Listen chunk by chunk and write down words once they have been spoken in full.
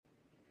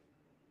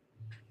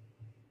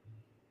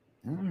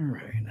All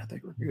right, I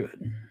think we're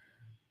good.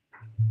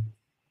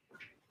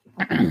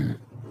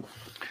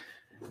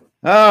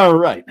 All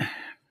right,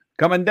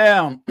 coming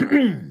down.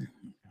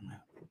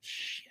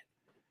 Shit,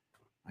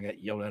 I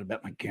got yelled at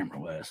about my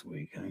camera last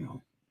week. Hang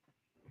on.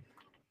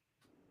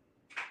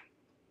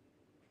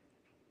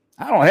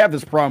 I don't have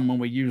this problem when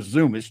we use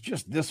Zoom. It's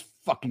just this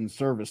fucking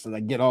service that I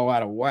get all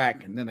out of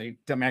whack, and then they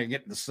tell me I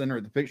get in the center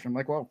of the picture. I'm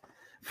like, well,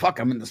 fuck,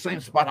 I'm in the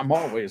same spot I'm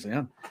always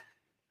in.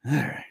 All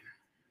right,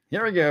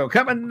 here we go.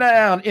 Coming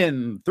down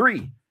in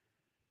three,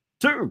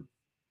 two.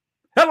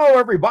 Hello,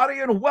 everybody,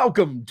 and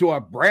welcome to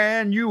a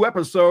brand new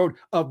episode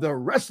of the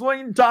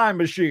Wrestling Time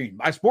Machine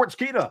by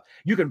Sportskeeda.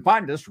 You can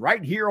find us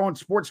right here on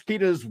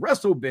Sportskeeda's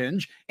Wrestle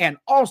Binge and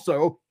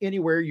also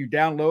anywhere you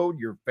download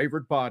your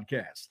favorite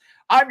podcasts.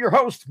 I'm your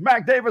host,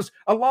 Mac Davis,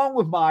 along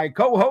with my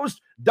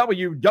co-host,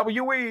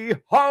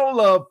 WWE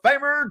Hall of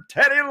Famer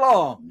Teddy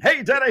Long.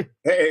 Hey, Teddy.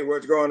 Hey,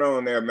 what's going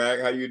on there, Mac?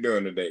 How you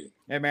doing today?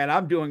 Hey, man,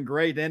 I'm doing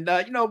great. And,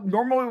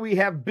 normally we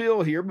have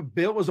Bill here, but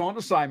Bill is on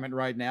assignment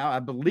right now. I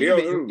believe Bill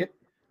who?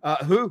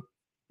 Who?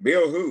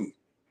 Bill who?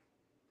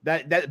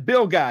 That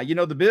Bill guy, you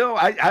know, the Bill.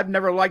 I've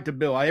never liked a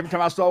Bill. Every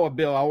time I saw a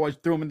Bill, I always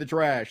threw him in the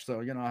trash. So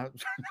Well,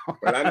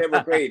 I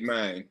never paid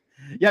mine.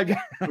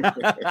 Yeah,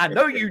 I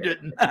know you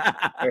didn't.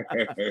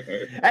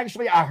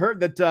 Actually, I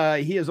heard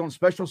that he is on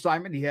special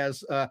assignment.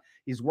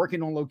 He's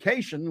working on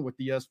location with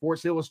the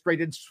Sports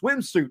Illustrated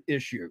swimsuit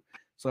issue.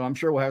 So I'm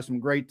sure we'll have some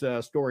great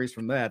stories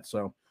from that.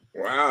 So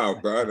wow,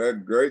 bro,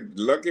 that's great.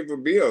 Lucky for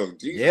Bill.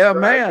 Jesus yeah,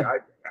 Christ. man.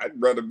 I'd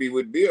rather be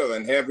with Bill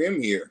and have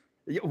him here.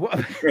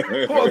 Well,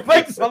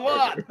 thanks a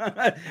lot.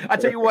 I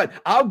tell you what,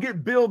 I'll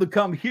get Bill to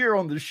come here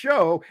on the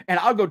show, and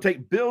I'll go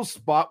take Bill's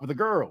spot with the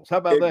girls. How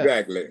about that?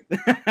 Exactly.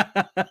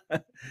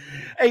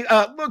 Hey,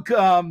 look,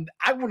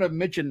 I want to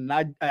mention,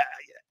 I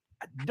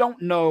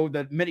don't know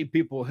that many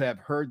people have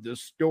heard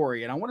this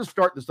story, and I want to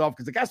start this off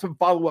because I got some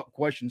follow-up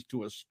questions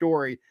to a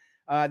story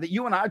that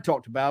you and I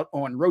talked about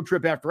on Road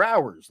Trip After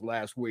Hours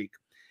last week.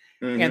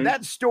 Mm-hmm. And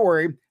that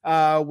story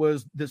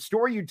was the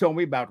story you told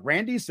me about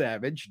Randy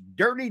Savage,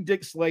 Dirty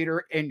Dick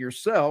Slater, and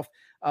yourself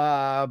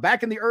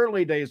back in the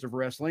early days of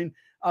wrestling.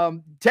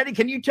 Teddy,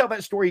 can you tell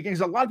that story again?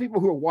 Because a lot of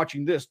people who are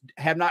watching this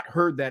have not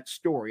heard that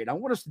story. And I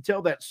want us to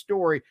tell that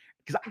story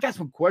because I got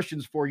some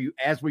questions for you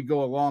as we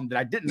go along that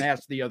I didn't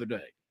ask the other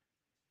day.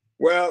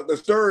 Well, the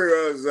story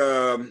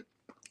was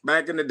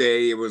back in the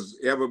day. It was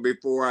ever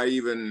before I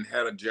even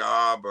had a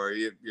job or,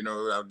 I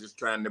was just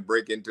trying to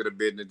break into the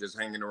business, just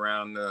hanging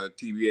around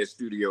TBS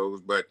studios.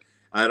 But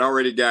I had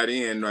already got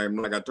in.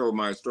 Like I told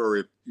my story,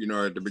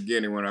 at the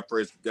beginning when I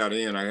first got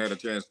in, I had a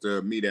chance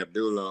to meet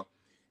Abdullah.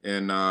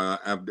 And I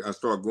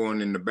started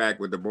going in the back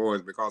with the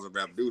boys because of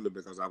Abdullah,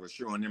 because I was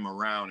showing him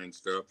around and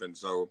stuff. And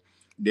so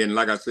then,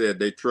 like I said,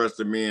 they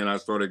trusted me, and I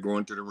started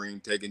going to the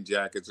ring, taking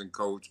jackets and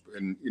coats.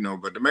 And,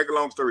 but to make a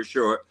long story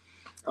short,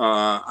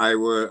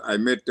 I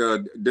met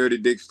Dirty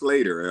Dick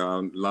Slater.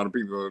 A lot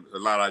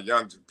of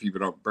young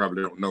people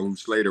probably don't know who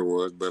Slater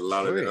was, but a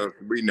lot of us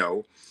we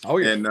know. Oh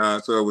yeah.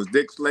 And so it was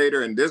Dick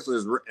Slater,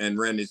 and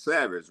Randy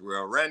Savage.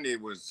 Well, Randy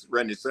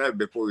Savage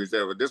before he was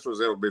ever. This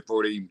was ever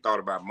before they even thought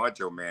about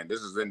Macho Man.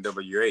 This is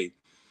NWA.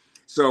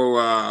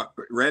 So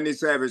Randy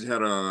Savage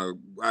had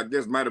I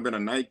guess might have been a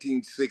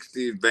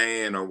 1960s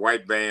van, a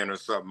white van or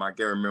something. I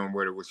can't remember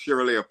what it was.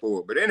 Surely a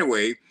Ford. But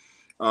anyway.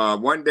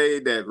 One day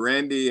that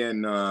Randy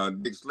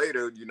and Dick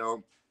Slater,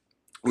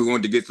 we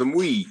wanted to get some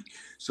weed.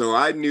 So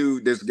I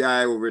knew this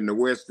guy over in the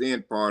West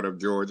End part of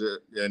Georgia,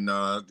 and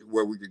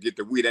where we could get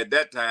the weed. At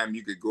that time,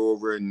 you could go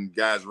over and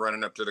guys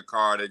running up to the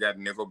car, they got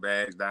nickel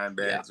bags, dime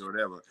bags, or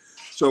whatever.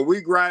 So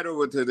we ride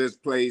over to this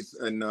place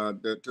and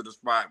to the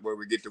spot where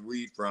we get the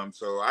weed from.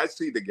 So I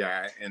see the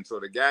guy, and so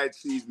the guy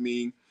sees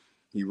me.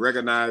 He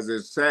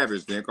recognizes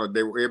Savage then, because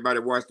everybody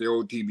watched the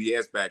old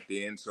TBS back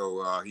then.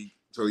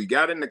 So he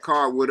got in the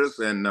car with us,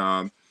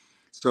 and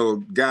so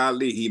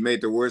golly, he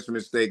made the worst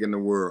mistake in the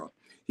world.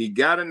 He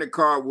got in the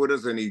car with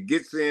us, and he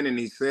gets in, and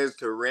he says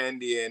to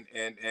Randy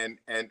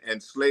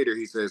and Slater,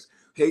 he says,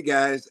 "Hey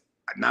guys,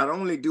 not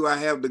only do I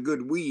have the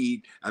good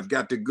weed, I've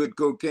got the good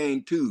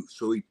cocaine too."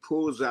 So he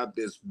pulls out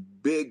this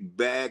big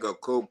bag of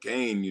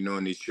cocaine,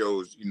 and he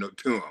shows,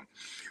 to him.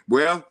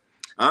 Well,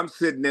 I'm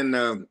sitting in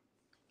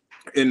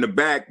the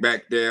back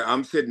there.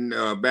 I'm sitting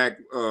back.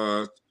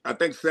 I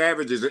think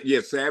Savage is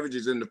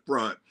in the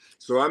front.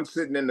 So I'm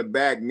sitting in the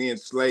back, me and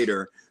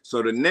Slater.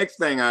 So the next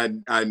thing I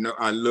know,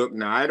 I look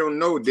now. I don't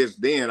know this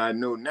then. I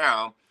know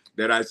now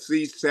that I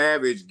see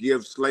Savage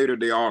give Slater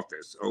the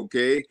office.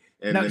 Okay.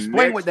 And now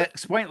explain what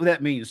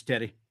that means,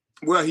 Teddy.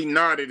 Well, he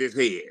nodded his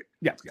head.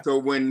 Yeah. So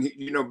when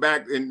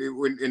back in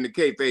the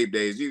kayfabe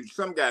days,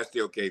 some guys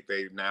still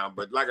kayfabe now,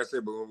 but like I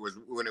said, but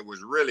when it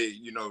was really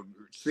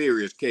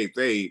serious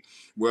kayfabe,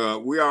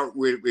 well, we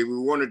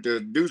wanted to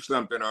do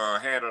something or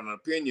had an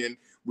opinion,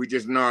 we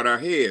just nod our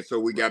head. So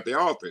we got the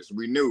office.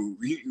 We knew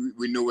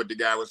what the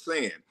guy was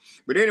saying.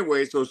 But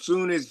anyway, so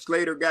soon as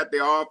Slater got the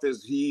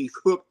office, he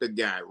hooked the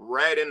guy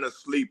right in the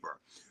sleeper,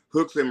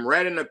 hooks him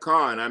right in the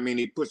car, and I mean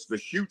he puts the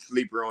shoot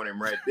sleeper on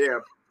him right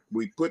there.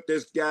 We put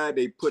this guy,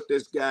 they put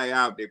this guy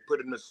out, they put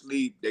him to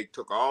sleep, they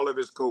took all of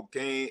his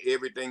cocaine,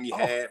 everything he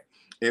had,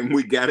 and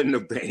we got in the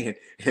van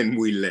and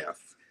we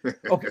left.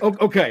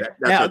 Okay.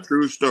 That's a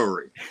true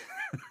story.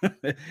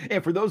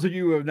 And for those of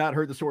you who have not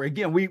heard the story,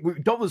 again, we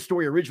told the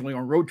story originally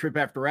on Road Trip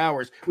After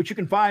Hours, which you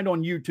can find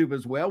on YouTube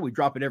as well. We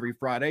drop it every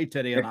Friday,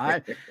 Teddy and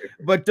I.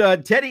 But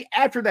Teddy,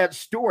 after that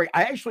story,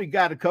 I actually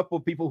got a couple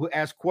of people who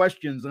asked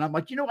questions, and I'm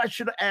like, I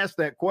should have asked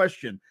that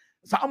question.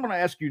 So I'm going to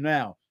ask you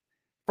now.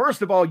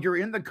 First of all, you're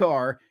in the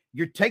car.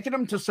 You're taking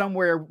them to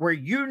somewhere where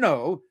you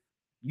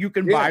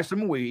can buy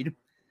some weed.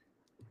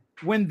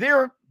 When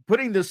they're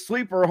putting the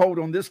sleeper hold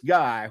on this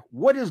guy,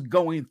 what is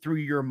going through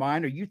your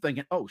mind? Are you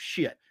thinking, oh,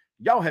 shit,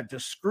 y'all have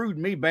just screwed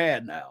me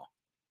bad now?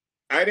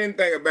 I didn't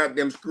think about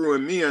them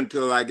screwing me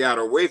until I got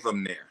away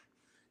from there.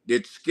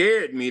 It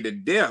scared me to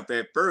death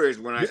at first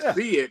when I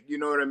see it, you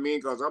know what I mean?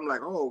 Because I'm like,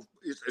 oh,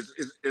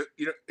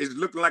 it's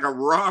looking like a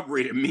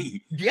robbery to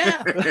me.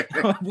 Yeah,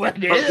 what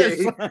it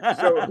is.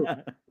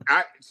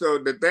 So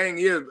the thing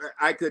is,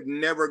 I could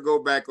never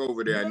go back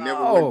over there. I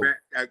never went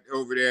back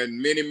over there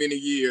in many, many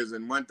years.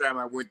 And one time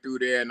I went through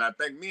there, and I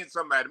think me and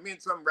somebody, maybe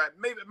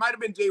it might have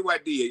been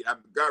JYD,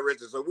 God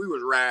rest his soul. So we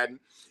was riding,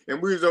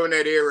 and we was on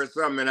that area or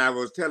something, and I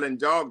was telling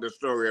Jog the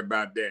story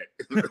about that.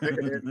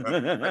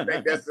 I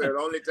think that's the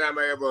only time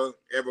I ever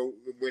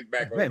went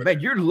back over there. Man,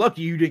 you're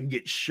lucky you didn't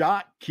get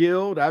shot,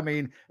 killed. I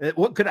mean,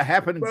 what could have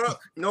happened? Well,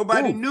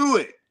 nobody knew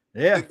it.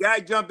 Yeah. The guy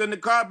jumped in the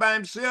car by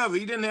himself.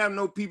 He didn't have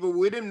no people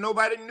with him.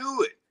 Nobody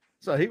knew it.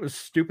 So he was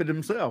stupid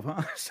himself,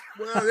 huh?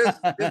 Well, this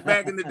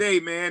back in the day,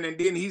 man. And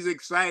then he's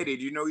excited.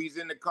 He's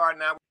in the car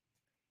now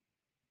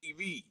with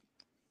TV.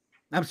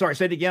 I'm sorry,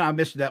 say it again. I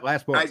missed that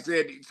last part. I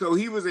said, so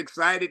he was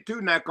excited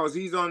too now because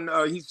he's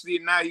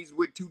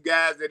with two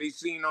guys that he's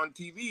seen on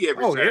TV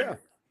every Saturday. Yeah.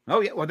 Oh,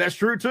 yeah. Well, that's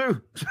true,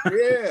 too.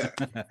 Yeah.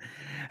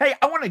 Hey,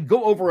 I want to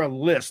go over a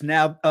list.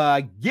 Now,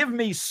 Give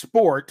Me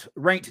Sport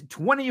ranked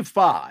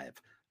 25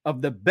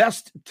 of the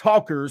best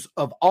talkers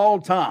of all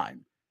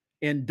time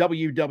in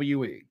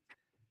WWE.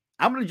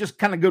 I'm going to just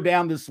kind of go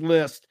down this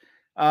list.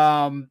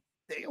 I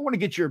want to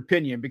get your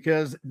opinion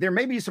because there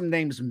may be some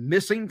names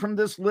missing from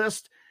this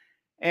list,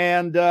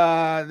 and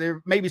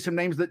there may be some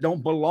names that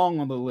don't belong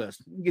on the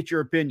list. Get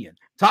your opinion.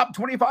 Top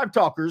 25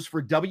 talkers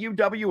for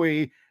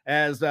WWE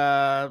as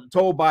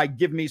told by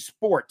Give Me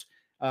Sport.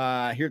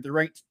 Here at the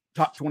ranked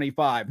top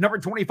 25. Number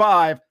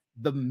 25,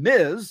 The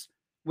Miz,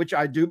 which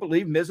I do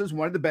believe Miz is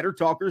one of the better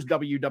talkers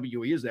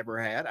WWE has ever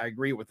had. I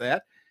agree with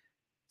that.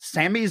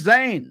 Sami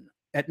Zayn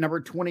at number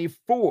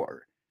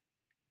 24.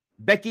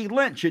 Becky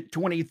Lynch at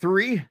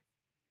 23.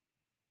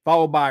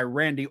 Followed by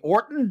Randy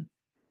Orton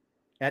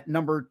at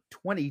number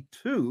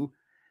 22.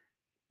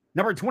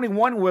 Number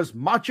 21 was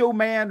Macho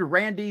Man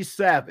Randy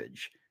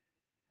Savage.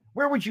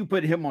 Where would you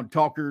put him on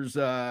talkers,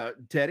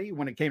 Teddy,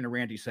 when it came to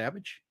Randy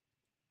Savage?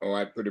 Oh,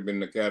 I'd put him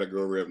in the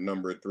category of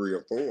number 3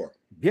 or 4.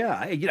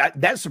 Yeah,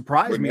 that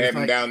surprised me. Wouldn't have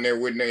him down there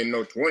with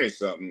no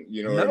 20-something,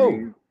 what I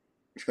mean?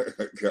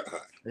 God.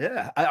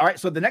 Yeah. All right,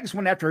 so the next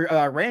one after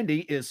Randy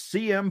is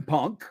CM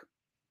Punk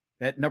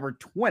at number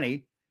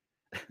 20.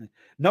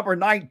 Number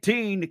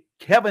 19,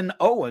 Kevin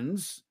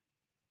Owens.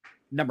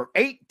 Number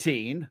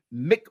 18,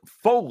 Mick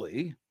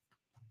Foley.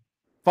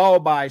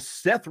 Followed by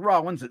Seth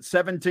Rollins at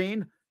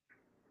 17.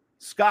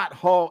 Scott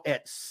Hall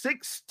at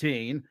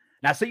 16.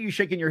 Now, I see you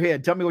shaking your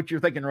head. Tell me what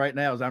you're thinking right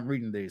now as I'm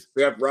reading these.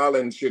 Seth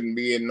Rollins shouldn't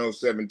be in no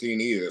 17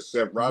 either.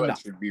 Seth Rollins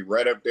should be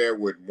right up there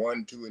with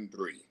 1, 2, and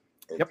 3.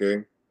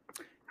 Okay.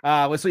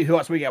 Yep. Let's see who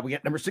else we got. We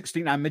got number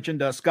 16. I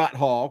mentioned Scott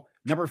Hall.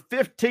 Number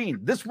 15.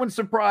 This one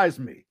surprised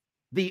me.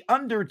 The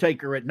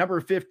Undertaker at number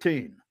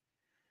 15.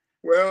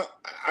 Well,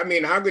 I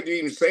mean, how could you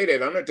even say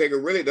that? Undertaker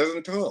really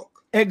doesn't talk.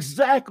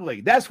 Exactly.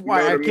 That's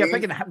why I kept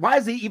thinking, why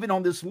is he even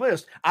on this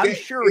list? I'm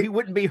sure he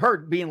wouldn't be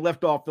hurt being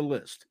left off the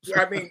list.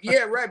 I mean,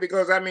 yeah, right.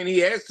 Because, I mean, he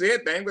has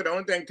said things, but the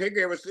only thing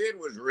Taker ever said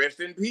was rest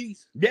in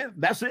peace. Yeah,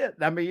 that's it.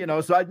 I mean,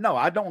 so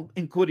I don't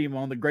include him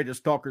on the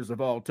greatest talkers of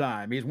all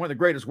time. He's one of the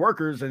greatest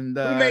workers and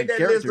who made that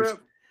characters. List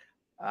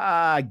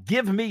up?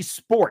 Give Me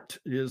Sport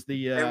is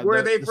the and where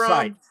are they from?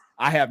 Site.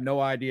 I have no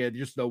idea.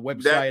 Just the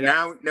website.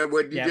 Now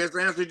what you just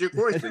answered your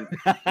question.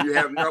 You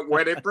have no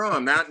where they're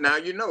from. Now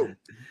you know.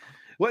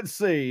 Let's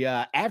see.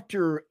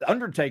 After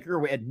Undertaker,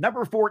 we had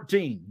number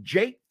 14,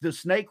 Jake the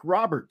Snake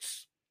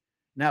Roberts.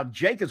 Now,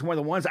 Jake is one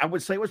of the ones I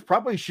would say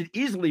should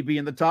easily be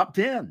in the top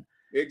 10.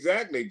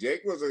 Exactly.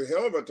 Jake was a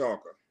hell of a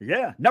talker.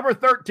 Yeah. Number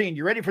 13.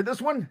 You ready for this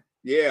one?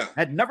 Yeah.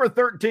 At number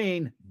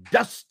 13,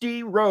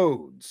 Dusty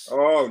Rhodes.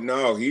 Oh,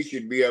 no. He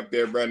should be up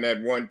there in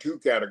that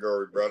 1-2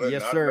 category, brother.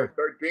 Yes, not sir.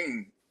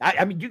 13.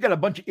 I mean, you got a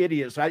bunch of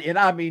idiots.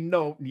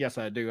 Yes,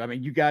 I do. I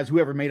mean, you guys,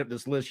 whoever made up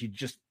this list, you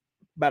just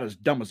about as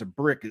dumb as a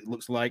brick, it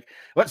looks like.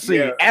 Let's see.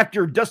 Yeah.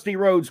 After Dusty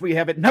Rhodes, we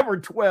have at number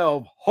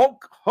 12,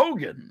 Hulk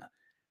Hogan.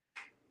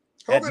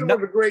 Hogan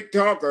was a great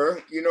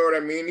talker. You know what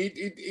I mean? He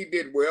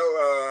did well.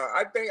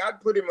 I think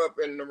I'd put him up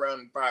in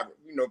around 5,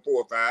 4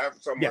 or 5,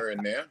 somewhere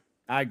in there.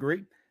 I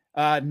agree.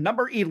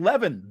 Number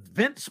 11,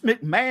 Vince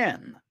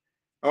McMahon.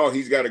 Oh,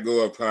 he's got to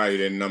go up higher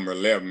than number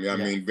 11. I Yeah.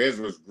 mean, Vince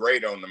was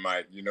great on the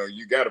mic. You know,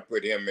 you got to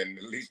put him in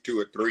at least 2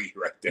 or 3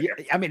 right there. Yeah,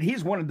 I mean,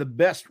 he's one of the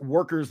best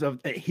workers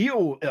of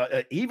heel,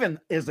 even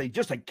as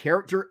just a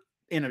character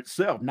in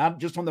itself, not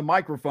just on the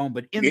microphone,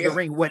 but in the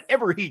ring.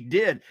 Whatever he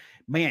did,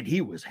 man,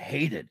 he was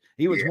hated.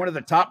 He was one of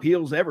the top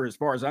heels ever, as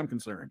far as I'm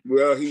concerned.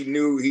 Well, he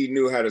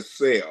knew how to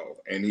sell,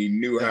 and he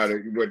knew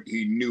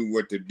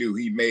what to do.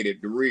 He made it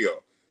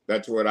real.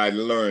 That's what I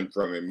learned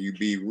from him. You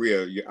be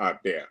real, you're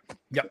out there.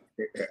 Yep.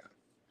 Yeah.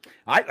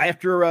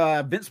 After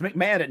Vince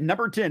McMahon at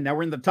number 10. Now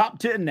we're in the top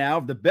 10 now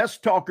of the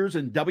best talkers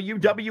in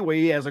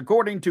WWE, as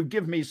according to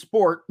Give Me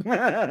Sport.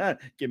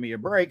 Give me a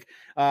break.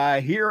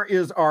 Here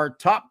is our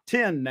top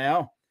 10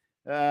 now.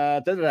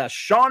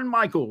 Shawn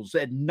Michaels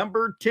at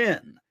number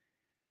 10.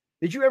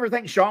 Did you ever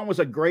think Shawn was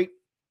a great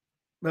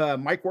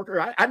mic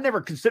worker? I never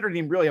considered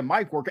him really a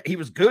mic worker. He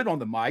was good on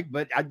the mic,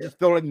 but I just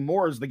felt him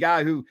more as the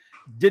guy who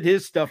did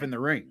his stuff in the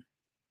ring.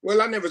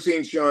 Well, I never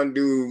seen Shawn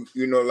do,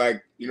 a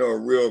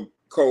real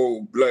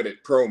cold-blooded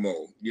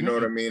promo. You know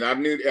what I mean? I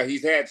knew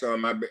he's had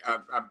some. I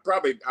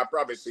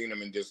probably seen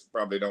him and just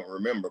probably don't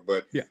remember.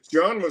 But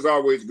Shawn was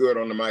always good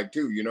on the mic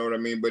too. You know what I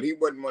mean? But he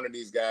wasn't one of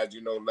these guys,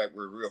 like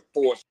with real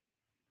force,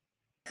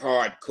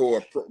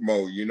 hardcore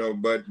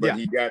promo. But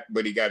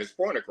he got his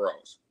point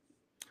across.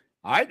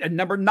 All right, at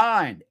number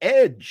 9,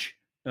 Edge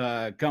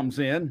comes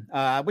in,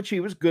 which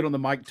he was good on the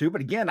mic too. But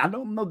again, I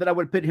don't know that I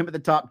would put him at the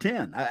top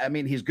 10. I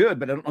mean, he's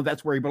good, but I don't know if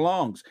that's where he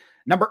belongs.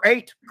 Number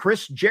 8,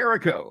 Chris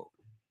Jericho.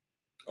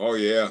 Oh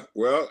yeah,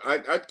 well,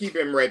 I'd keep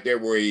him right there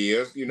where he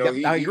is.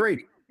 I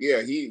agree.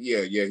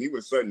 He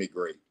was certainly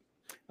great.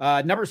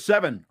 Number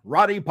 7,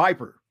 Roddy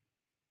Piper.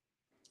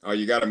 Oh,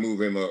 you got to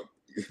move him up.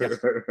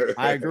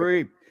 I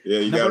agree. Yeah,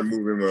 you got to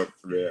move him up.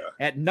 Yeah.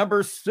 At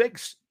number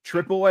 6,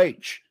 Triple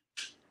H.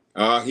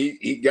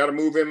 He got to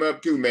move him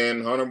up too,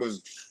 man. Hunter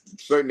was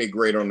certainly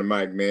great on the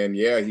mic, man.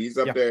 Yeah, he's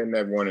up there in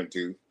that 1 and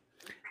 2.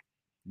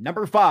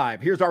 Number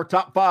 5. Here's our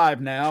top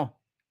 5 now.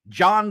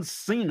 John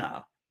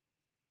Cena.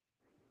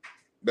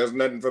 Does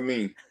nothing for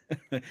me.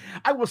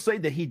 I will say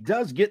that he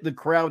does get the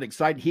crowd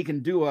excited. He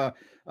can do a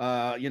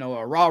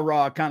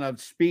rah-rah kind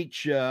of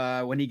speech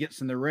when he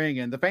gets in the ring,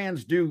 and the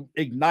fans do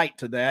ignite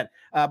to that.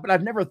 But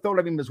I've never thought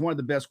of him as one of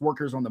the best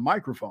workers on the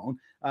microphone.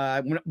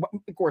 Of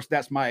course,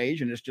 that's my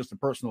age, and it's just a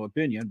personal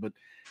opinion. But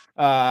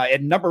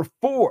at number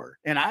 4,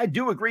 and I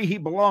do agree he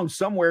belongs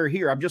somewhere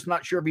here. I'm just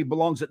not sure if he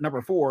belongs at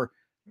number 4,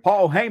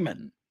 Paul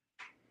Heyman.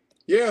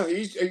 Yeah,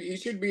 he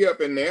should be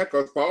up in there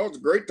because Paul's a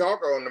great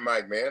talker on the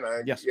mic, man.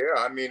 Yeah,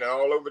 I mean,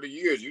 all over the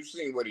years, you've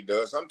seen what he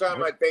does.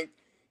 Sometimes I think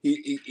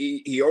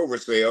he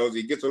oversells.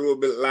 He gets a little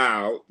bit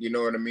loud, you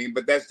know what I mean?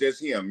 But that's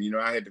just him.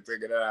 I had to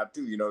figure that out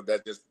too.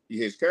 That's just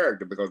his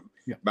character because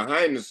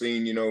behind the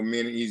scene,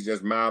 he's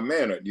just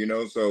mild-mannered,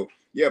 So,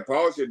 yeah,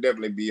 Paul should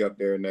definitely be up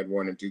there in that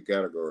 1 and 2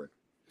 category.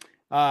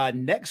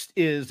 Next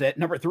is at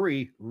number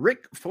 3,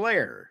 Ric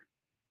Flair.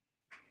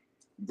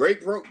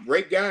 Great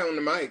guy on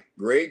the mic.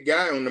 Great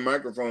guy on the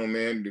microphone,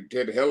 man.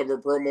 Did a hell of a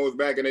promos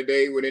back in the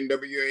day with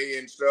NWA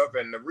and stuff.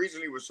 And the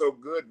reason he was so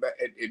good,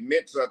 it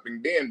meant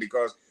something then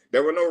because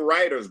there were no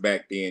writers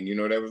back then.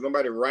 There was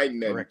nobody writing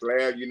that. Correct.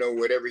 Flair,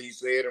 whatever he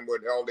said and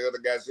what all the other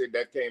guys said,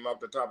 that came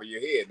off the top of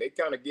your head. They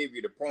kind of gave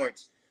you the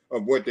points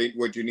of what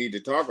you need to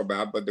talk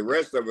about, but the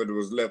rest of it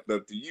was left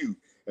up to you.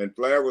 And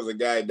Flair was a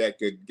guy that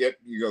could get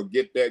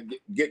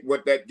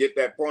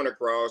that point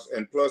across,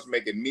 and plus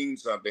make it mean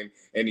something.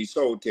 And he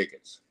sold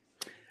tickets.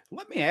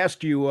 Let me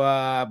ask you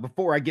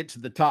before I get to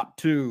the top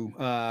 2,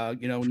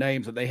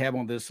 names that they have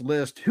on this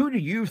list. Who do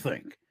you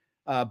think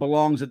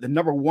belongs at the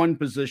number 1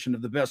 position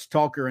of the best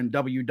talker in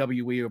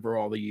WWE over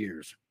all the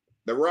years?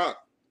 The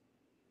Rock.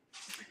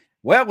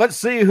 Well, let's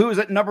see who's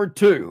at number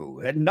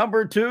 2. At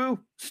number 2,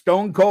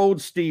 Stone Cold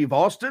Steve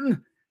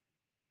Austin,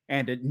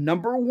 and at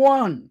number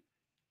 1.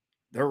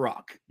 The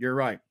Rock. You're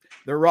right.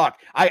 The Rock.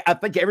 I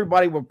think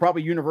everybody will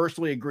probably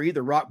universally agree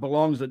The Rock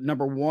belongs at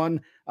number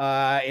 1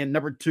 and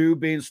number 2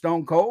 being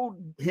Stone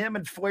Cold. Him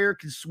and Flair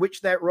can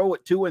switch that role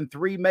at 2 and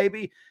 3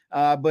 maybe.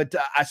 But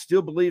I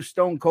still believe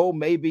Stone Cold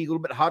may be a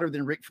little bit hotter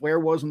than Ric Flair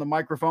was on the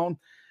microphone.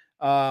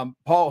 Paul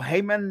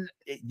Heyman,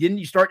 when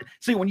you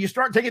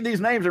start taking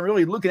these names and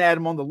really looking at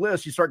them on the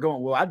list, you start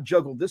going, well, I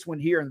juggled this one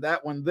here and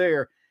that one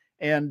there.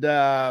 And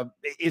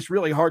it's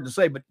really hard to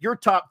say. But your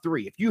top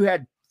 3, if you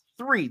had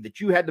 3 that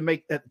you had to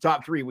make at the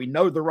top 3, we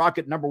know The Rock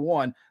at number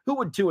 1. Who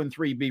would 2 and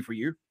 3 be for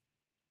you?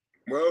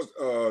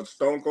 Well,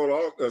 Stone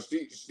Cold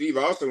Steve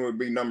Austin would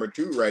be number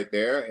 2 right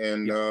there,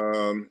 and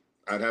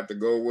I'd have to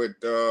go with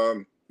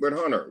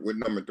Hunter with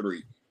number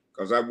 3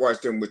 because I've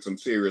watched him with some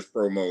serious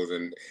promos,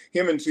 and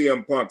him and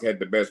CM Punk had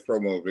the best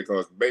promos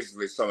because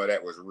basically some of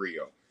that was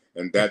real,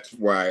 and that's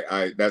why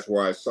I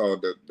saw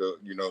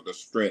the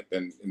strength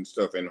and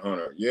stuff in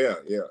Hunter.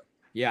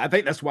 Yeah, I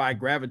think that's why I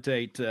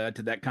gravitate to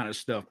that kind of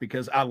stuff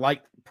because I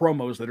like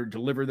promos that are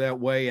delivered that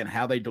way and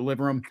how they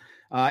deliver them.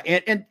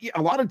 And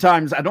a lot of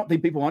times I don't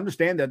think people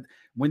understand that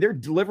when they're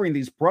delivering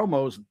these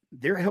promos,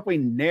 they're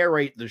helping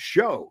narrate the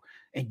show.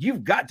 And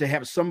you've got to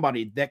have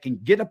somebody that can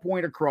get a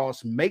point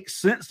across, make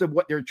sense of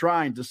what they're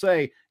trying to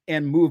say,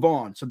 and move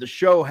on. So the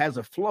show has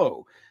a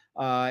flow.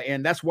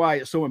 And that's why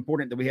it's so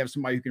important that we have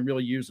somebody who can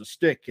really use a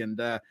stick. And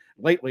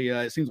lately,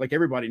 it seems like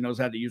everybody knows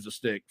how to use a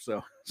stick.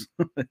 So,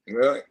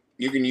 well,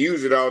 you can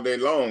use it all day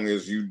long.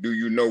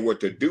 You know what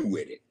to do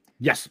with it?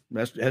 Yes,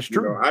 that's true.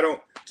 You know, I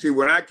don't see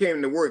when I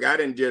came to work, I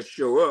didn't just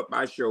show up;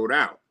 I showed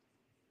out.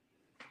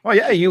 Oh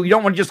yeah, you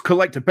don't want to just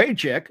collect a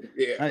paycheck.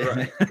 Yeah,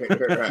 right.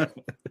 Right.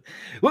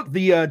 Look,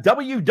 the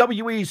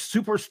WWE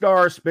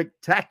Superstar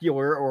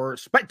Spectacular or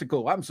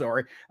Spectacle, I'm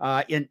sorry,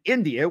 in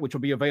India, which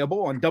will be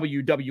available on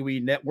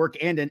WWE Network,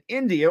 and in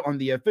India on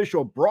the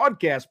official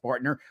broadcast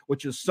partner,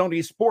 which is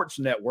Sony Sports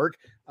Network.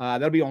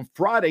 That'll be on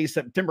Friday,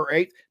 September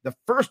 8th. The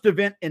first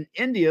event in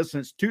India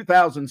since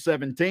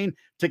 2017.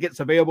 Tickets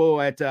available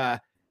at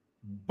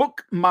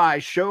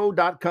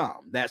bookmyshow.com.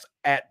 That's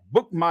at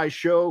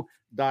bookmyshow.com.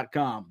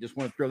 Just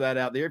want to throw that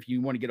out there if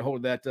you want to get a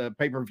hold of that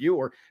pay-per-view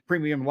or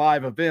premium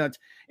live event.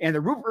 And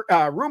the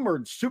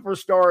rumored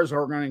superstars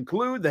are going to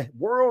include the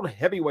world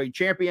heavyweight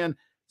champion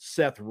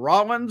Seth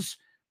Rollins,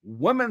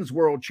 women's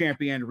world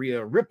champion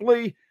Rhea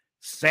Ripley,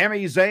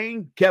 Sami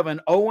Zayn,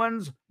 Kevin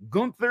Owens,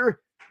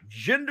 Gunther,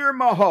 Jinder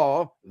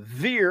Mahal,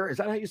 Veer. Is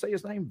that how you say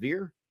his name?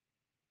 Veer?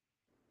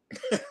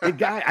 The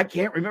guy, I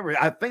can't remember.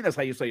 I think that's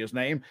how you say his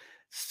name.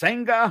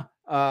 Sangha,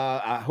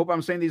 I hope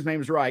I'm saying these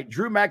names right.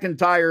 Drew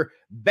McIntyre,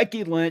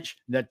 Becky Lynch,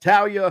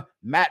 Natalya,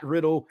 Matt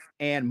Riddle,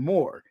 and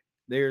more.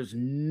 There's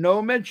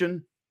no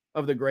mention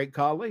of the Great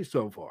Khali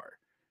so far.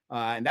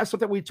 And that's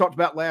something we talked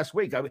about last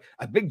week. A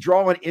big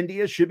draw in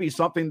India should be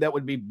something that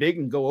would be big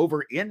and go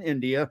over in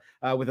India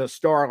with a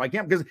star like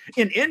him. Because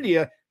in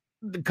India,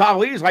 the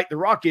Khali is like The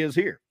Rock is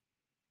here.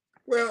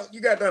 Well, you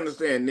got to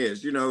understand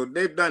this. You know,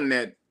 they've done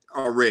that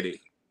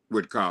already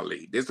with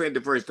Khali. This ain't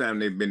the first time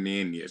they've been to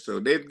India. So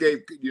they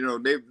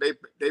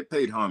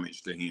paid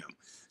homage to him.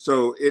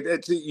 So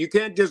you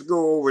can't just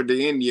go over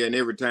to India and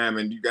every time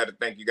and you got to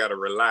think you got to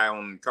rely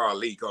on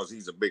Khali because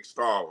he's a big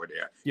star over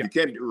there. Yeah. You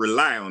can't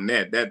rely on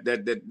that. That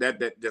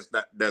just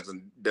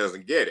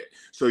doesn't get it.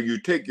 So you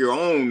take your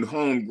own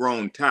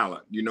homegrown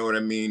talent, you know what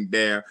I mean,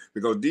 there,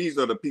 because these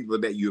are the people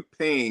that you're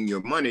paying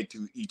your money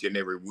to each and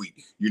every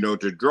week, you know,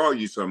 to draw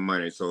you some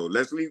money. So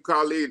let's leave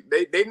Khali.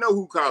 They know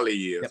who Khali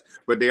is, yep.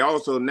 But they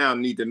also now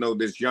need to know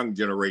this young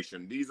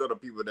generation. These are the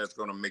people that's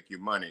going to make you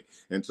money.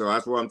 And so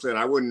that's what I'm saying.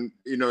 I wouldn't,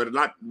 you know,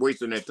 not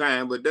wasting their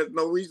time, but there's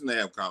no reason to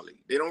have Khali.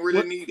 They don't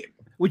really need him.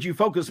 Would you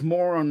focus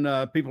more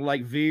on people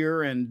like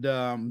Veer and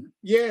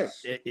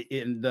yes,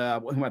 and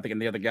who am I thinking?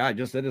 The other guy, I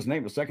just said his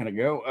name a second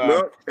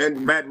ago.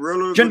 And Matt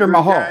Riddle, Jinder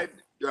Mahal.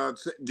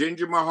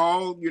 Jinder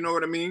Mahal, you know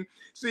what I mean?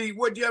 See,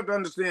 what you have to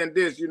understand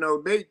this, you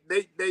know, they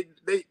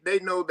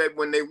know that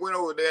when they went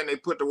over there and they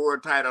put the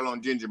world title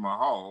on Jinder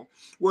Mahal,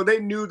 well, they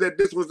knew that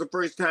this was the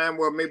first time,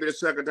 or maybe the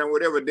second time,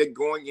 whatever, they're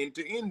going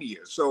into India.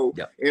 So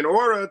yep. In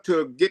order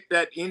to get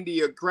that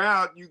India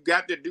crowd, you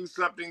got to do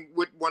something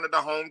with one of the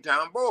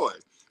hometown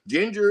boys.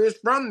 Ginger is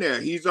from there.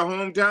 He's a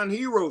hometown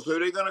hero, so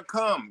they're going to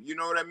come. You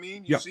know what I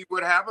mean? You yep. See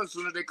what happens as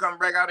soon as they come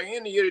back out of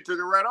India, they took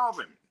it right off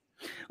him.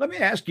 Let me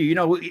ask you, you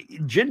know,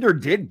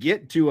 Jinder did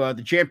get to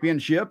the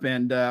championship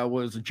and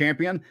was a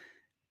champion,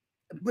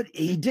 but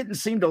he didn't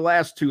seem to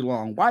last too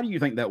long. Why do you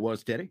think that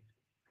was, Teddy?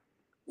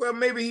 Well,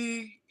 maybe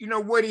he, you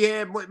know, what he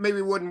had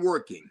maybe wasn't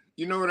working.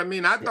 You know what I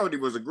mean? I thought he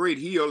was a great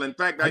heel. In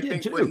fact, I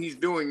think what he's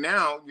doing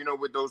now, you know,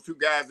 with those two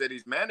guys that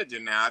he's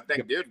managing now, I think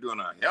yep. They're doing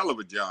a hell of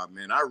a job,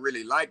 man. I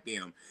really like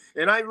them.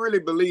 And I really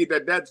believe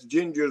that that's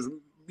Ginger's,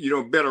 you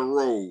know, better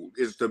role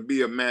is to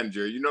be a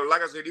manager. You know,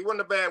 like I said, he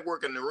wasn't a bad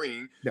work in the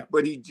ring, yeah.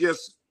 But he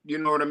just, you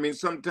know what I mean?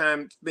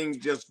 Sometimes things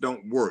just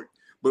don't work.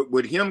 But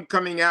with him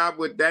coming out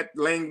with that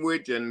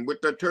language and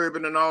with the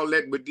turban and all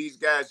that with these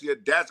guys here,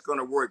 that's going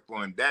to work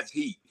for him. That's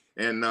heat.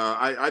 And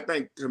I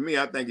think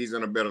he's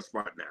in a better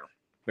spot now.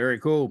 Very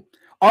cool.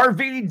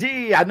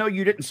 RVD, I know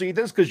you didn't see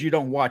this because you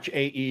don't watch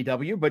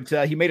AEW,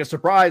 but he made a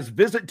surprise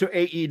visit to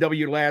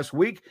AEW last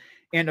week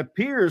and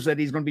appears that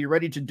he's going to be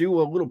ready to do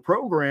a little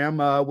program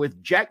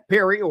with Jack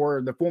Perry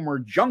or the former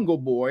Jungle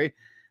Boy.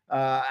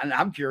 And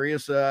I'm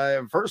curious,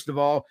 first of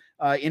all,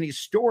 any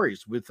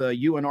stories with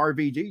you and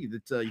RVD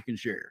that you can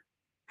share?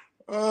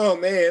 Oh,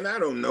 man, I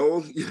don't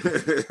know.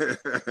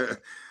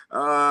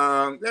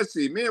 Let's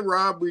see. Me and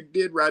Rob, we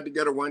did ride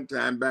together one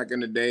time back in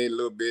the day a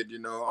little bit, you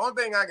know.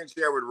 Only thing I can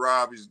share with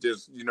Rob is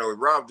just, you know,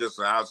 Rob just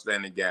an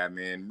outstanding guy,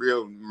 man.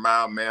 Real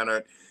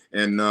mild-mannered.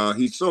 And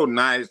he's so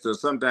nice that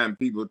sometimes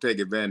people take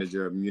advantage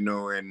of him, you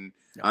know. And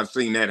I've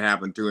seen that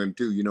happen to him,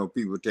 too. You know,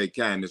 people take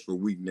kindness for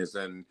weakness.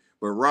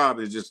 But Rob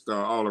is just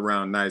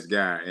all-around nice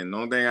guy. And the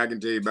only thing I can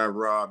tell you about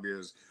Rob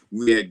is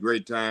we had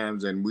great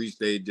times and we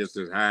stayed just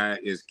as high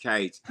as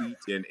kites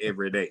each and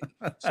every day.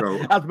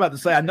 So I was about to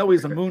say, I know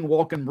he's a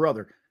moonwalking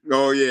brother.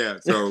 Oh yeah.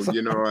 So,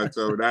 you know,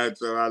 so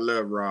I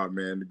love Rob,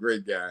 man. The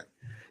great guy.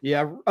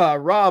 Yeah.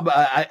 Rob,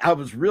 I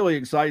was really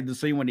excited to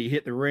see when he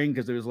hit the ring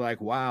because it was like,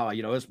 wow,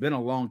 you know, it's been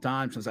a long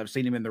time since I've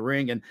seen him in the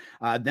ring. And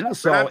then I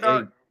saw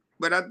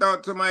But I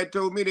thought somebody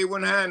told me they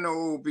wouldn't hire no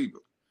old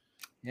people.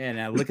 Yeah,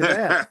 now look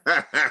at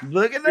that.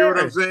 Look at See what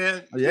I'm that.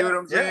 saying? Yeah, See what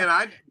I'm saying?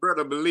 yeah.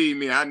 Brother, believe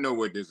me, I know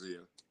what this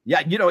is.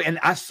 Yeah, and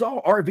I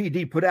saw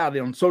RVD put out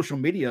on social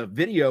media a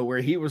video where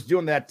he was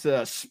doing that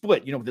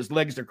split, with his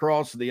legs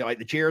across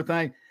the chair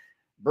thing.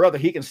 Brother,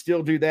 he can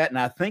still do that. And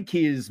I think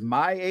he is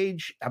my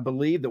age. I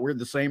believe that we're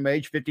the same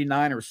age,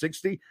 59 or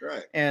 60.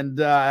 Right. And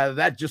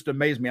that just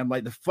amazed me. I'm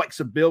like, the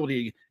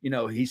flexibility,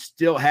 he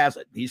still has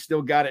it. He's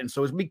still got it. And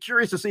so it's be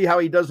curious to see how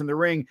he does in the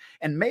ring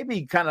and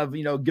maybe kind of,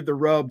 give the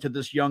rub to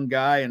this young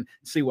guy and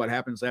see what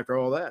happens after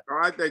all that.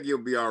 Oh, I think he'll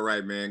be all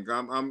right, man.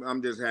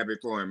 I'm just happy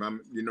for him.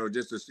 I'm,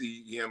 just to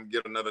see him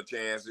get another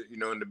chance, in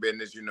the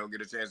business,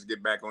 get a chance to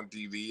get back on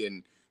TV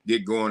and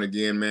get going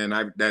again,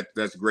 man.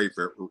 That's great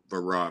for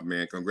Rob,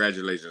 man.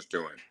 Congratulations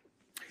to him.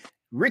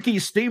 Ricky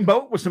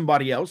Steamboat was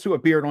somebody else who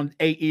appeared on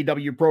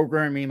AEW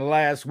programming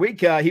last week.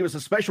 He was a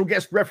special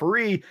guest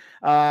referee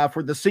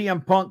for the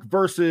CM Punk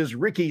versus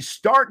Ricky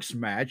Starks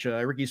match.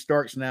 Ricky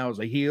Starks now is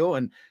a heel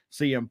and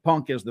CM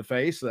Punk is the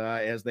face,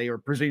 as they are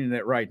presenting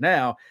it right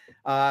now.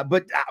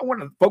 But I want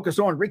to focus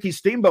on Ricky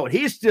Steamboat.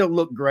 He still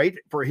looked great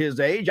for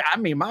his age. I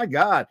mean, my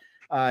God,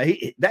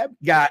 that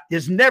guy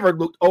has never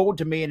looked old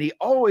to me, and he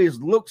always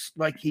looks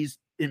like he's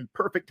in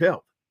perfect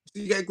health.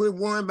 You got to quit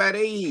worrying about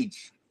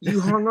age. You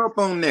hung up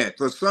on that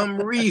for some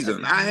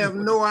reason. I have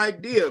no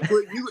idea.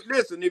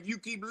 Listen, if you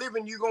keep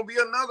living, you're going to be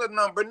another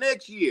number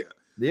next year.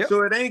 Yep.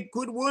 So it ain't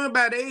quit worrying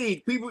about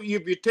age. People,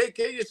 if you take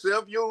care of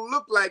yourself, you'll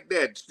look like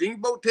that.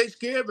 Steamboat takes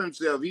care of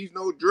himself. He's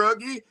no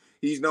druggie.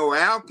 He's no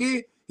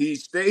alky. He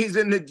stays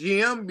in the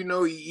gym.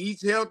 He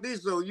eats healthy.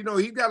 So,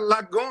 he's got a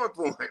lot going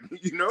for him,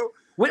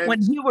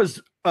 When he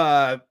was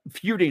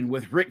feuding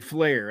with Ric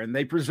Flair and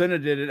they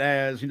presented it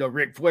as,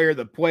 Ric Flair,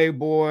 the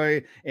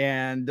playboy,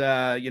 and,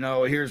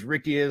 here's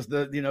Ricky as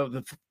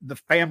the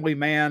family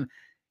man.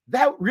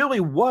 That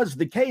really was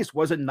the case,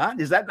 was it not?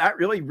 Is that not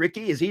really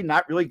Ricky? Is he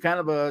not really kind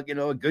of a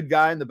good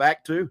guy in the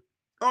back too?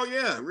 Oh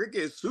yeah, Ricky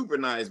is super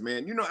nice,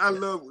 man. I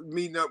love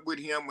meeting up with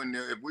him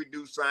if we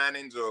do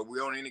signings or we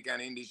on any kind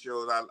of indie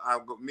shows.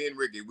 I'll go. Me and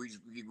Ricky,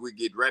 we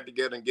get right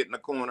together and get in the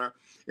corner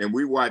and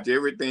we watch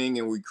everything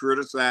and we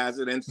criticize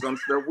it and some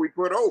stuff we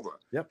put over.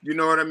 Yep. You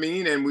know what I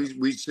mean? And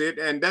we sit,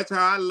 and that's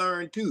how I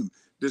learned too.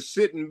 To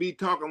sit and be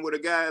talking with a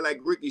guy like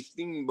Ricky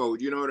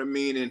Steamboat, you know what I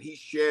mean? And he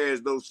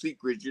shares those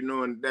secrets,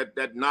 and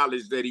that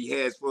knowledge that he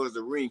has for us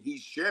the ring,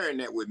 he's sharing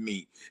that with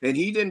me. And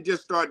he didn't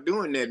just start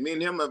doing that. Me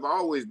and him have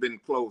always been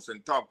close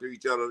and talked to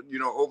each other,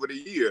 over the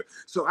year.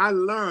 So I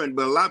learned,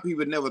 but a lot of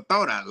people never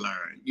thought I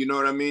learned. You know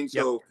what I mean?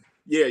 So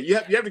yeah, you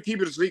have to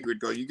keep it a secret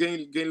because you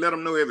can't let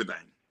them know everything.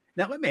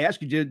 Now, let me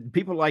ask you, did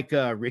people like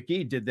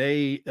Ricky, did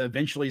they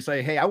eventually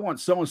say, hey, I want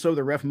so-and-so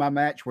to ref my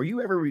match? Were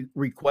you ever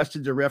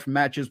requested to ref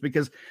matches?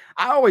 Because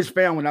I always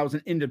found when I was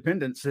an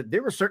independent that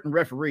there were certain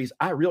referees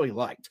I really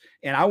liked.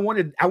 And I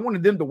wanted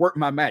them to work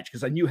my match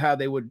because I knew how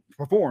they would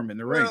perform in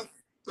the ring.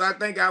 I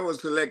think I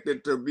was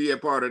selected to be a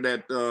part of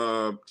that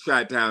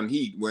Chi-Town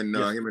Heat when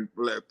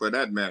for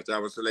that match. I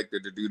was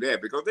selected to do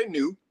that because they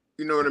knew,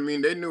 you know what I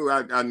mean? They knew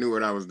I knew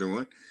what I was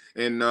doing.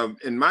 And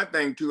my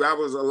thing too, I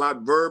was a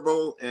lot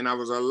verbal and I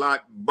was a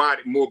lot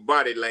more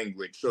body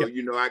language. So,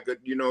 I could,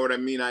 you know what I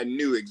mean? I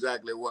knew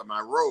exactly what my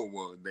role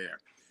was there.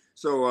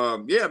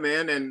 So, yeah,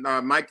 man. And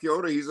Mike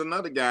Kyoto, he's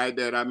another guy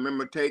that I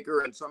remember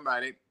Taker and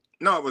somebody.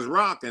 No, it was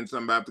Rock and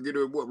somebody. I forget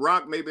what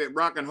Rock, maybe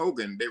Rock and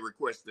Hogan. They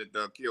requested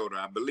Kyoto,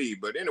 I believe.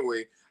 But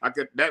anyway,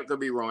 that could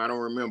be wrong. I don't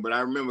remember. But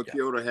I remember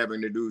Kyoto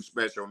having to do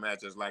special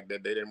matches like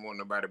that. They didn't want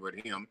nobody but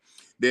him.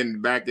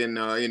 Then back in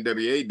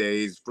NWA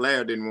days,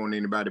 Flair didn't want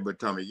anybody but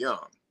Tommy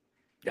Young.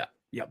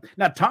 Yeah.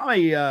 Now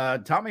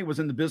Tommy was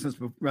in the business.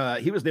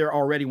 He was there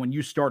already when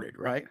you started,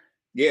 right?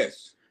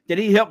 Yes. Did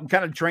he help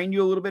kind of train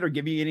you a little bit or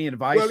give you any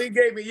advice? Well, he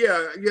gave me,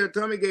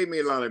 Tommy gave me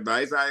a lot of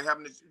advice. I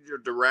happened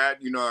to ride,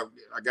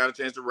 I got a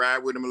chance to ride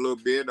with him a little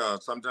bit.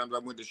 Sometimes I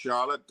went to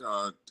Charlotte.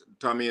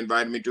 Tommy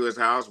invited me to his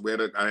house.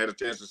 I had a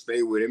chance to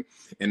stay with him.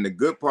 And the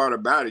good part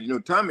about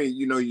it, Tommy,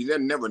 you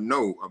never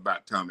know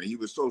about Tommy. He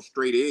was so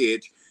straight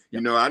edge.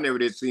 Yep. I never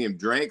did see him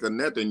drink or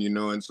nothing,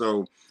 and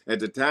so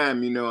at the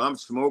time, I'm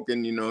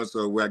smoking,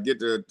 so when I get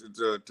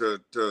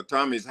to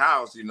Tommy's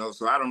house,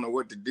 so I don't know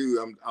what to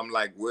do. I'm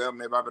like, well,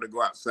 maybe I better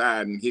go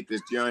outside and hit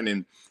this joint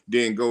and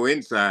then go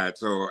inside.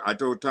 So I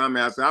told Tommy,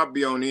 I said, I'll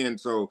be on in.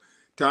 So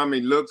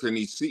Tommy looks and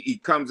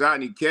he comes out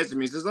and he catches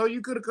me. He says, oh,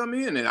 you could have come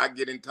in. And I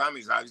get in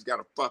Tommy's house. He's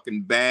got a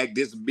fucking bag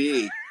this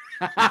big.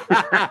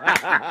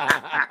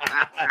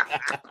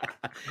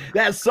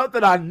 That's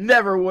something I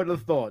never would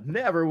have thought.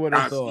 Never would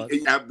have thought.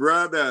 Yeah,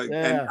 brother.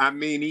 Yeah. And I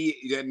mean,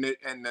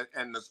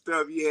 the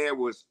stuff he had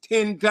was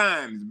 10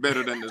 times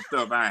better than the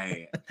stuff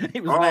I had.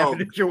 He was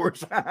laughing at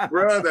yours.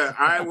 Brother,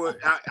 I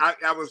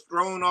was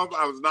thrown off.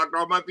 I was knocked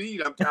off my feet.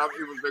 It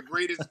was the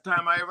greatest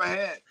time I ever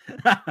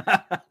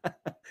had.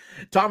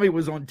 Tommy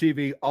was on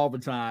TV all the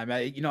time.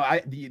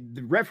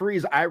 The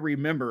referees I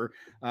remember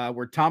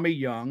were Tommy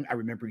Young. I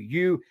remember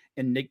you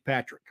and Nick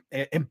Patrick.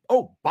 And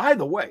oh, by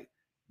the way,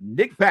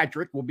 Nick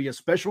Patrick will be a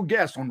special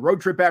guest on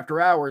Road Trip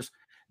After Hours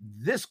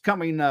this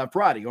coming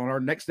Friday on our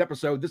next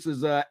episode. This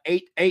is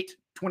 8/8/20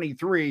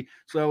 23.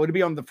 So it'll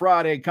be on the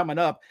Friday coming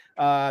up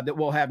that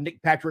we'll have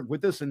Nick Patrick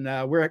with us, and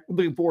we're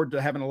looking forward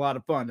to having a lot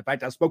of fun. In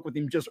fact, I spoke with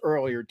him just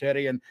earlier,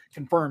 Teddy, and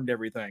confirmed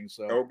everything.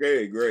 So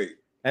okay, great.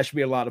 That should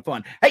be a lot of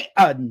fun. Hey,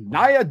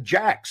 Nia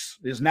Jax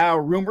is now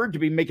rumored to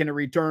be making a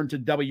return to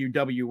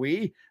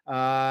WWE.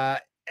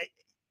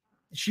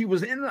 She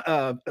was in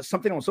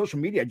something on social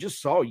media I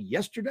just saw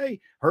yesterday.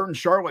 Her and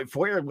Charlotte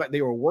Flair,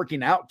 they were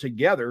working out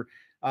together,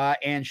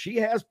 and she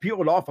has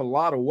peeled off a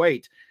lot of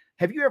weight.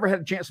 Have you ever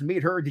had a chance to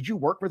meet her? Did you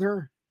work with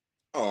her?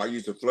 Oh, I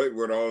used to flirt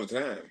with her all the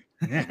time.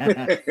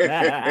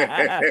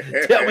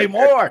 Tell me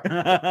more.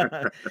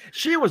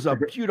 She was a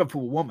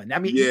beautiful woman. I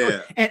mean,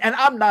 yeah. And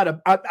I'm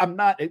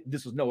not.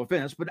 This is no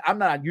offense, but I'm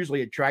not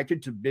usually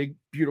attracted to big,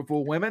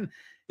 beautiful women.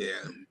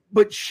 Yeah.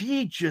 But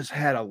she just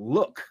had a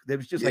look that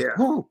was just like,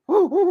 whoo,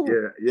 whoo,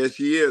 whoo. Yeah,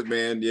 she is,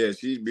 man. Yeah,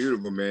 she's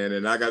beautiful, man.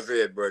 And like I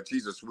said, but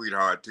she's a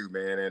sweetheart too,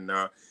 man. And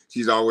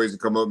she's always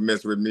come up and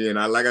mess with me. And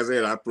like I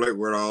said, I flirt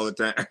with her all the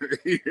time.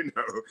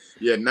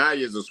 Yeah,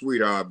 Naya's a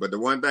sweetheart. But the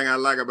one thing I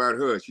like about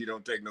her, she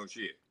don't take no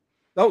shit.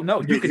 Oh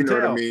no, you can know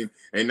tell. What I mean?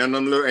 Ain't none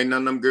of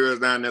them girls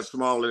down there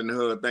smaller than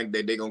her think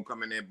that they gonna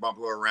come in there and bump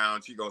her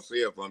around. She gonna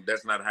sell for them.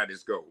 That's not how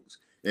this goes.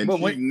 And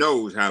she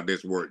knows how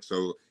this works.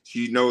 So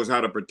she knows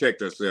how to protect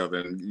herself.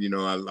 And,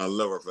 I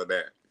love her for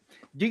that.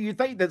 Do you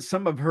think that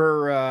some of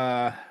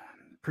her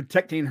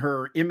protecting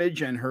her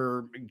image and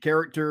her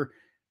character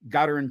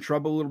got her in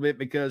trouble a little bit?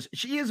 Because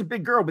she is a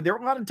big girl, but there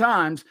are a lot of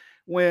times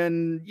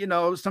when,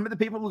 some of the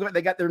people look like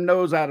they got their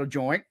nose out of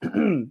joint,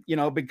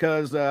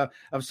 because of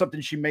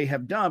something she may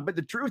have done. But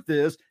the truth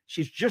is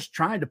she's just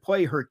trying to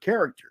play her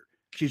character.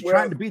 She's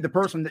trying to be the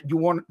person that you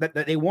want, that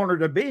they want her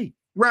to be.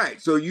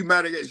 Right. So she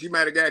might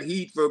have got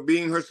heat for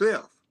being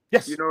herself.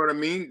 Yes. You know what I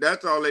mean?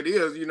 That's all it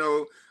is.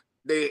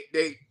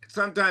 They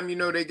sometimes,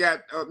 they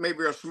got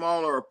maybe a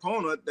smaller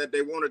opponent that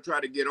they want to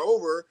try to get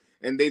over.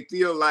 And they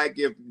feel like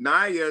if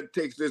Nia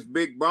takes this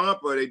big bump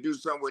or they do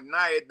something with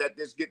Nia,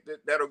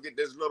 that'll get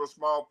this little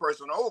small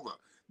person over.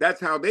 That's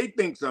how they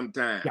think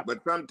sometimes. Yeah.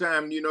 But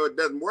sometimes, it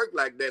doesn't work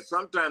like that.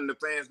 Sometimes the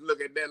fans look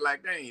at that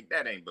like,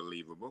 that ain't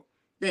believable.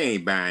 They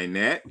ain't buying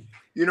that.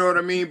 You know what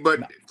I mean?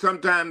 But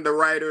sometimes the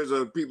writers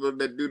or people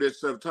that do this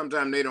stuff,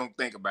 sometimes they don't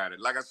think about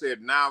it. Like I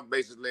said, now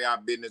basically our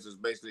business is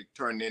basically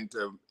turned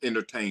into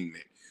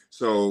entertainment.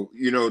 So,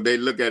 they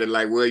look at it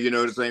like, well,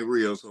 this ain't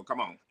real. So come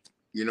on,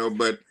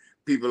 but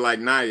people like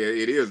Nia,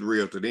 it is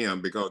real to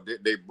them because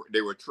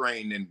they were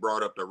trained and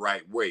brought up the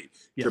right way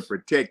to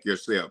protect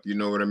yourself. You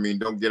know what I mean?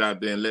 Don't get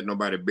out there and let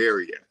nobody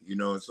bury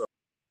you. So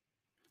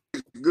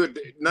it's good.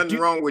 Nothing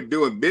wrong with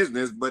doing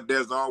business, but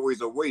there's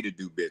always a way to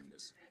do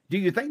business. Do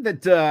you think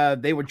that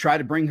they would try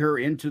to bring her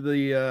into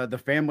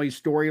the family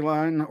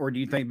storyline, or do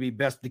you think it'd be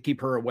best to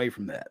keep her away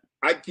from that?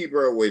 I'd keep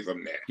her away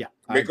from that. Yeah,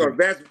 because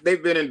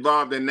they've been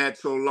involved in that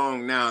so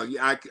long now.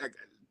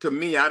 To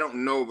me, I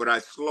don't know, but I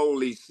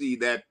slowly see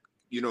that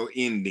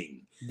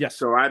ending. Yes.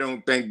 So I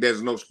don't think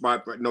there's no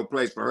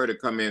place for her to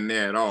come in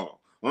there at all.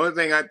 Only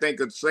thing I think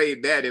could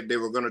save that if they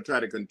were going to try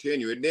to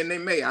continue it. Then they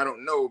may. I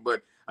don't know,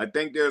 but I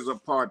think there's a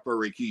part for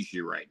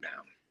Rikishi right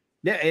now.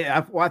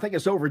 Yeah, I think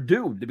it's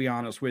overdue, to be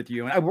honest with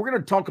you. And we're going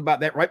to talk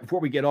about that right before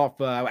we get off.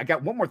 I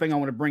got one more thing I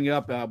want to bring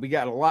up. We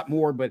got a lot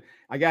more, but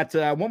I got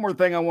one more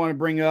thing I want to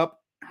bring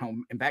up.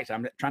 In fact,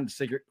 I'm trying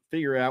to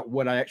figure out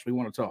what I actually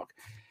want to talk.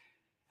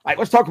 All right,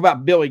 let's talk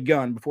about Billy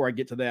Gunn before I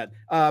get to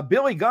that.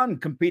 Billy Gunn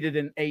competed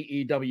in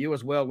AEW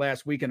as well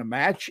last week in a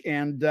match.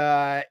 And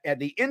at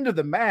the end of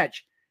the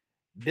match,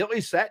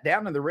 Billy sat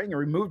down in the ring and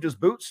removed his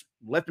boots,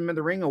 left him in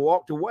the ring and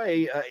walked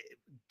away,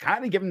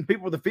 kind of giving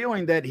people the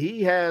feeling that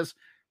he has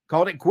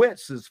called it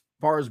quits as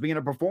far as being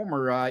a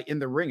performer in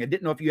the ring. I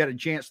didn't know if you had a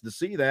chance to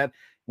see that.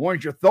 What are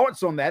your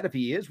thoughts on that, if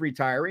he is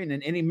retiring,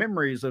 and any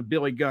memories of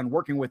Billy Gunn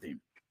working with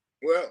him?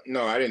 Well,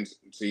 no, I didn't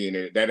see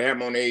any. That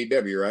happened on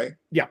AEW, right?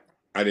 Yeah.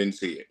 I didn't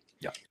see it.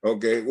 Yeah.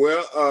 Okay.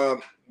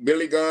 Well,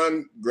 Billy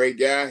Gunn, great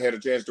guy. Had a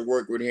chance to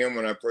work with him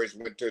when I first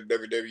went to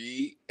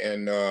WWE,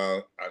 and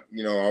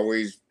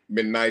always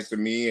been nice to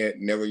me. Had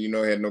never,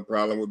 had no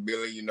problem with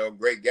Billy.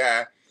 Great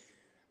guy.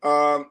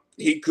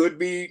 He could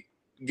be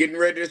getting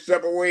ready to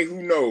step away.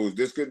 Who knows?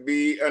 This could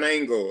be an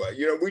angle.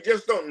 We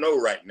just don't know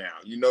right now.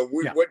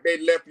 What they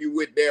left you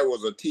with there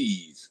was a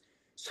tease.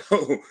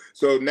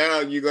 So now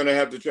you're gonna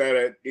have to try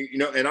to,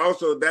 and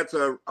also that's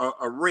a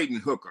rating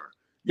hooker.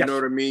 You know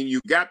what I mean?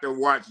 You got to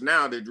watch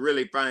now to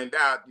really find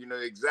out,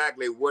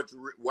 exactly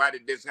why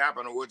did this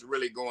happen or what's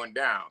really going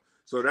down.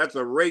 So that's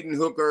a rating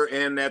hooker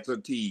and that's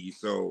a tease.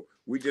 So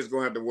we just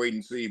gonna have to wait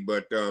and see.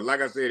 But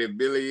like I said, if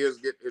Billy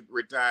is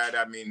retired,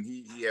 I mean,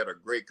 he had a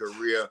great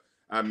career.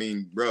 I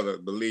mean, brother,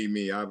 believe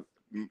me,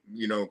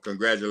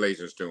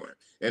 congratulations to him.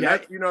 And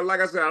that's, like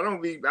I said,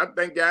 I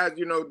think guys,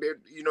 that,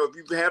 if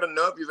you've had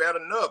enough, you've had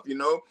enough,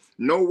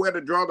 know where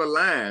to draw the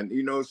line,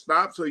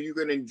 stop so you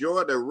can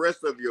enjoy the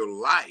rest of your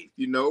life,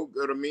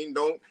 what I mean?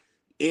 Don't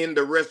end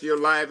the rest of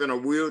your life in a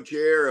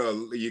wheelchair or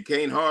you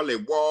can't hardly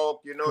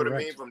walk, what I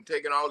mean? From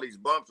taking all these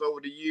bumps over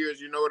the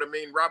years, what I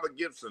mean? Robert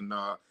Gibson,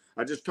 I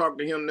just talked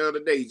to him the other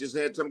day. He just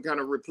had some kind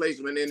of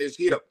replacement in his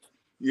hip.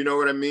 You know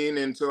what I mean?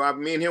 And so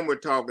me and him were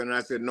talking, and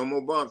I said, no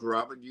more bumps,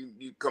 Robert.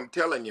 You come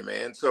telling you,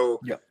 man. So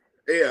yeah.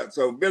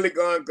 So Billy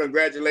Gunn,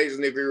 congratulations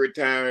if you're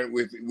retiring.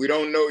 We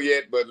don't know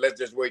yet, but let's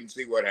just wait and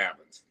see what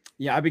happens.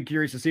 Yeah, I'd be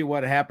curious to see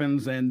what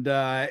happens. And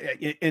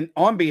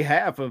on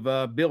behalf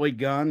of Billy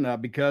Gunn,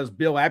 because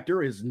Bill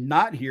Apter is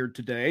not here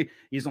today,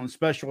 he's on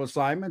special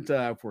assignment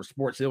for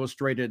Sports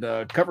Illustrated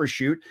cover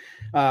shoot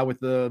with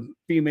the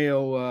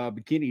female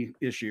bikini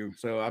issue.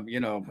 So, I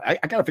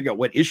got to figure out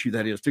what issue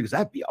that is, too, because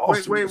that'd be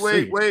awesome.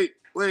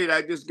 Wait.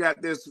 I just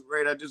got this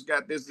right. I just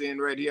got this in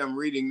right here. I'm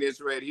reading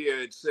this right here.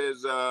 It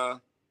says,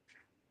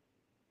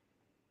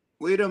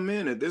 wait a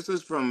minute. This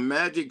is from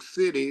Magic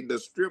City, the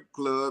strip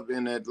club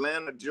in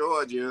Atlanta,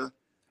 Georgia.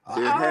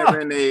 They're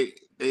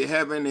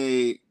having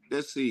a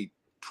let's see,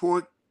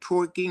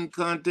 twerking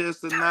contest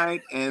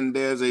tonight, and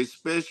there's a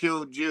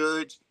special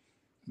judge,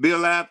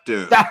 Bill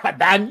Apter.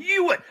 I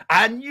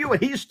knew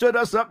it. He stood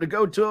us up to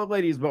go to a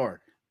ladies' bar.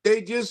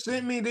 They just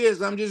sent me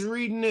this. I'm just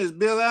reading this.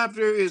 Bill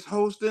Apter is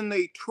hosting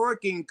a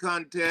twerking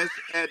contest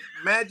at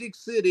Magic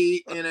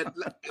City in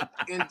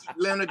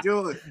Atlanta,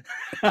 Georgia.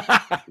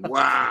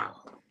 Wow.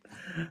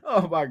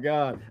 Oh my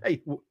God.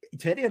 Hey,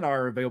 Teddy and I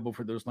are available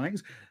for those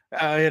things.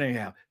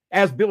 Anyhow,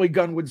 as Billy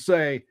Gunn would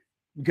say,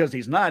 because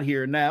he's not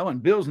here now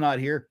and Bill's not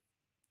here,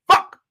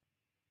 fuck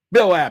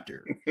Bill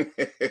Apter.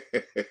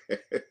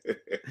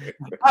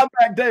 I'm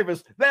Mac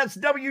Davis. That's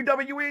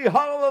WWE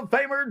Hall of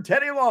Famer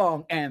Teddy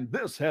Long. And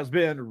this has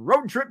been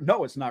Road Trip.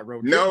 No, it's not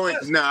Road Trip. No,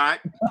 it's not.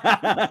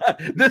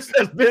 This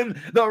has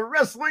been the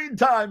Wrestling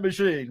Time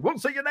Machine. We'll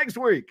see you next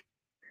week.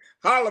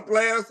 Holla,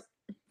 players.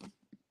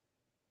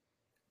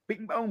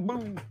 Bing, boom,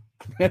 boom.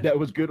 That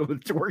was good on the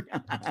tour.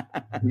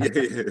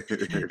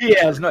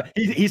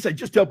 He said,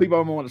 just tell people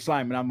I'm on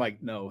assignment. I'm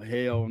like, no,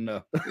 hell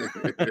no.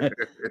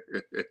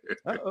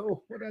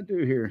 Uh-oh, what did I do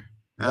here?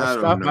 I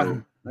don't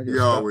know.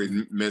 You're always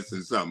messing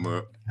something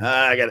up.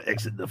 I got to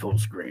exit the full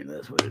screen.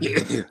 That's what it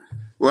is.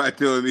 Well, I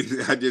told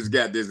him, I just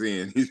got this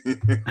in.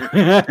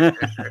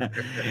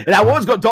 And I was going to talk